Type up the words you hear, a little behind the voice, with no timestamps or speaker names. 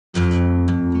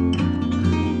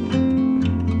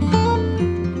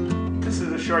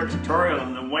tutorial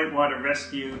on the Whitewater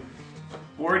Rescue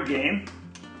board game.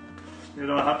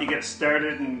 It'll help you get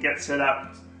started and get set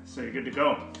up so you're good to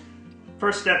go.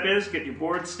 First step is get your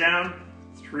boards down,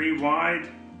 3 wide,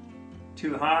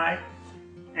 2 high,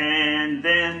 and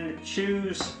then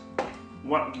choose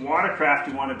what watercraft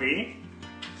you want to be.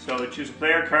 So choose a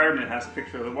player card and it has a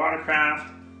picture of the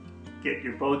watercraft. Get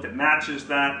your boat that matches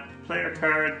that player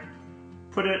card,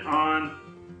 put it on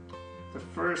the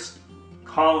first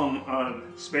column of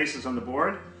spaces on the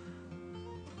board,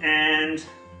 and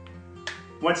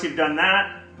once you've done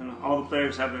that, and all the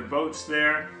players have their boats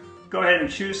there, go ahead and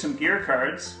choose some gear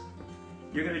cards.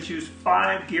 You're going to choose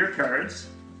 5 gear cards,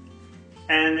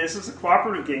 and this is a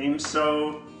cooperative game,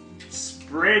 so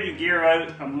spread your gear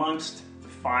out amongst the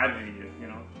 5 of you.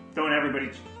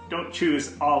 Don't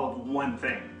choose all of one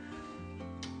thing.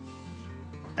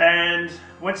 And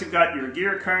once you've got your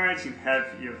gear cards,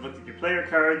 you've looked at your player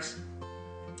cards,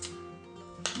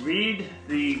 read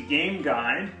the game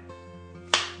guide,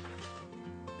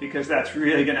 because that's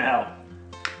really going to help.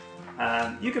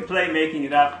 You could play making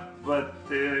it up, but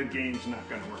the game's not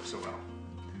going to work so well.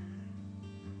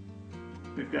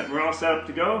 We're all set up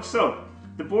to go. So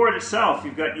the board itself,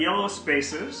 you've got yellow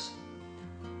spaces,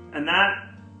 and that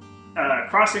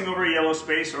crossing over a yellow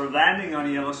space or landing on a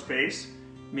yellow space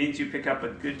means you pick up a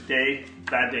good day,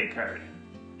 bad day card.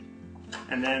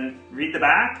 And then read the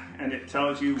back and it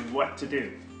tells you what to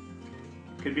do.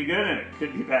 It could be good and it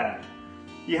could be bad.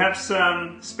 You have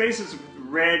some spaces with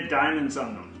red diamonds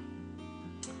on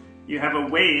them. You have a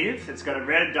wave, it's got a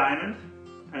red diamond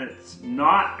and it's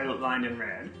not outlined in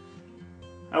red.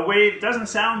 A wave doesn't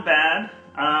sound bad,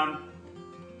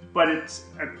 but it's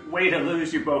a way to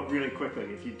lose your boat really quickly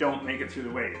if you don't make it through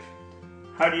the wave.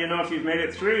 How do you know if you've made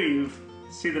it through? You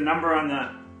see the number on the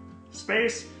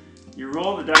space, you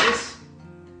roll the dice.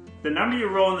 The number you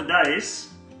roll in the dice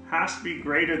has to be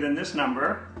greater than this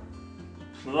number,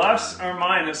 plus or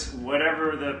minus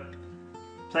whatever the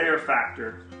player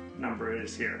factor number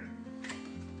is here.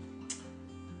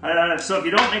 So if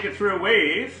you don't make it through a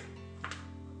wave,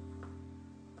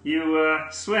 you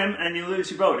swim and you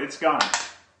lose your boat. It's gone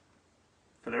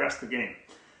for the rest of the game.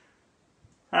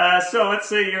 So let's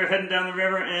say you're heading down the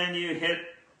river and you hit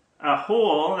a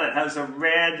hole that has a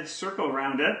red circle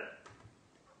around it.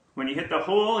 When you hit the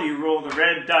hole, you roll the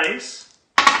red dice.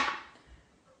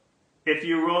 If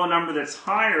you roll a number that's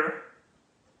higher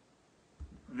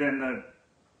than the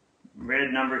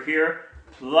red number here,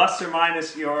 plus or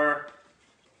minus your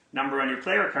number on your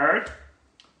player card,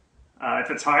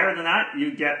 if it's higher than that,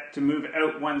 you get to move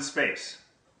out 1 space.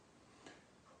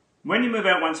 When you move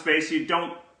out 1 space, you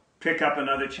don't pick up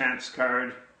another chance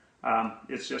card.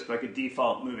 It's just like a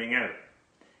default moving out.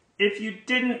 If you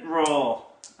didn't roll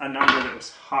a number that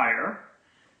was higher,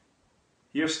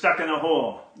 you're stuck in a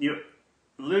hole. You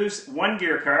lose 1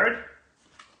 gear card,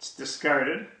 it's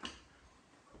discarded.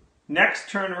 Next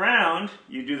turn around,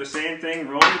 you do the same thing,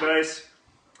 roll your dice.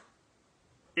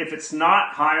 If it's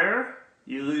not higher,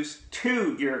 you lose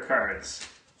 2 gear cards.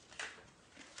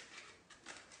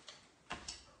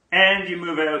 And you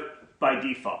move out by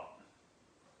default.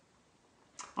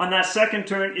 On that second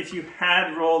turn, if you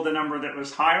had rolled a number that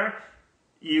was higher,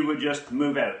 you would just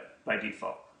move out by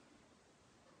default.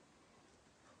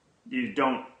 You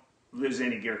don't lose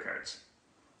any gear cards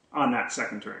on that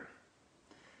second turn.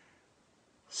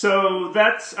 So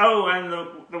that's, and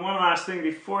the one last thing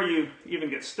before you even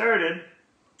get started,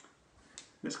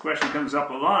 this question comes up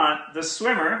a lot. The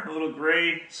swimmer, a little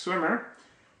gray swimmer,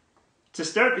 to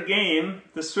start the game,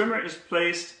 the swimmer is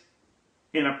placed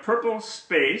in a purple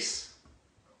space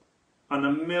on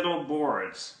the middle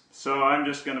boards. So I'm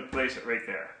just going to place it right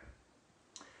there.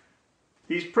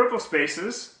 These purple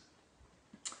spaces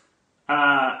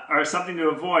are something to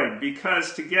avoid,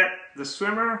 because to get the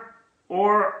swimmer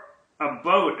or a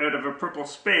boat out of a purple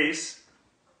space,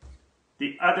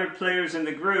 the other players in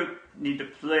the group need to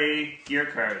play gear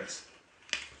cards.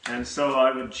 And so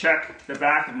I would check the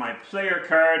back of my player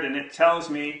card and it tells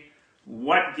me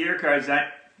what gear cards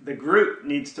the group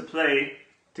needs to play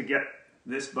to get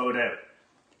this boat out.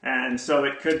 And so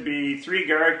it could be 3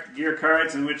 gear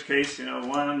cards, in which case,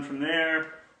 1 from there,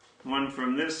 1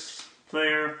 from this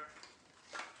player,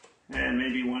 and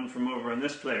maybe 1 from over on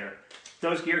this player.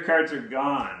 Those gear cards are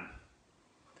gone.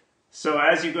 So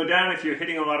as you go down, if you're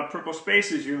hitting a lot of purple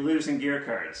spaces, you're losing gear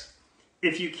cards.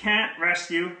 If you can't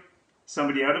rescue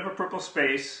somebody out of a purple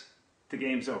space, the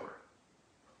game's over.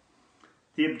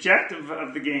 The objective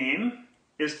of the game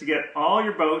is to get all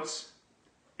your boats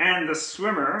and the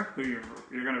swimmer, who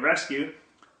you're going to rescue,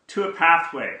 to a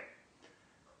pathway.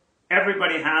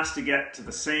 Everybody has to get to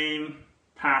the same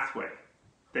pathway.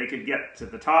 They could get to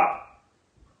the top,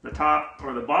 the top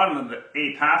or the bottom of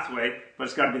a pathway, but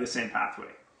it's got to be the same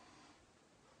pathway.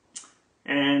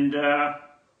 And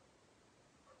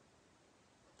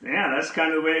yeah, that's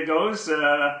kind of the way it goes.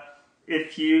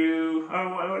 If you,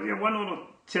 one little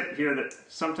tip here that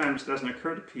sometimes doesn't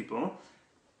occur to people.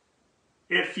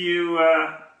 If you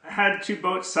had two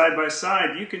boats side by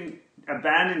side, you can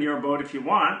abandon your boat if you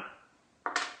want.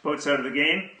 Boat's out of the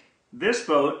game. This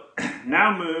boat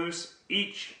now moves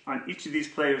on each of these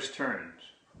players' turns.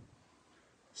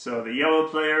 So the yellow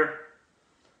player,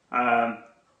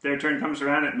 their turn comes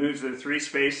around, it moves their 3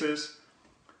 spaces.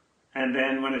 And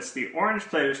then when it's the orange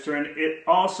player's turn, it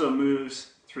also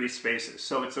moves 3 spaces.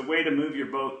 So it's a way to move your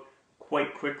boat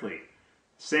quite quickly.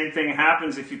 Same thing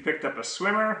happens if you picked up a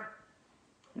swimmer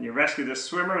and you rescue this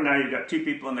swimmer. Now you've got 2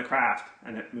 people in the craft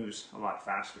and it moves a lot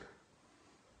faster.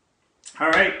 All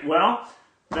right, well,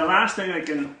 the last thing I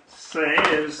can say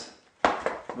is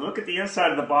look at the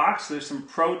inside of the box. There's some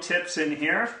pro tips in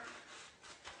here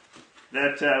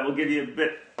that will give you a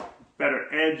bit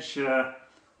better edge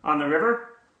on the river.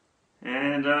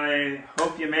 And I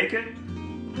hope you make it.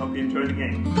 Hope you enjoy the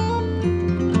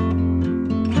game.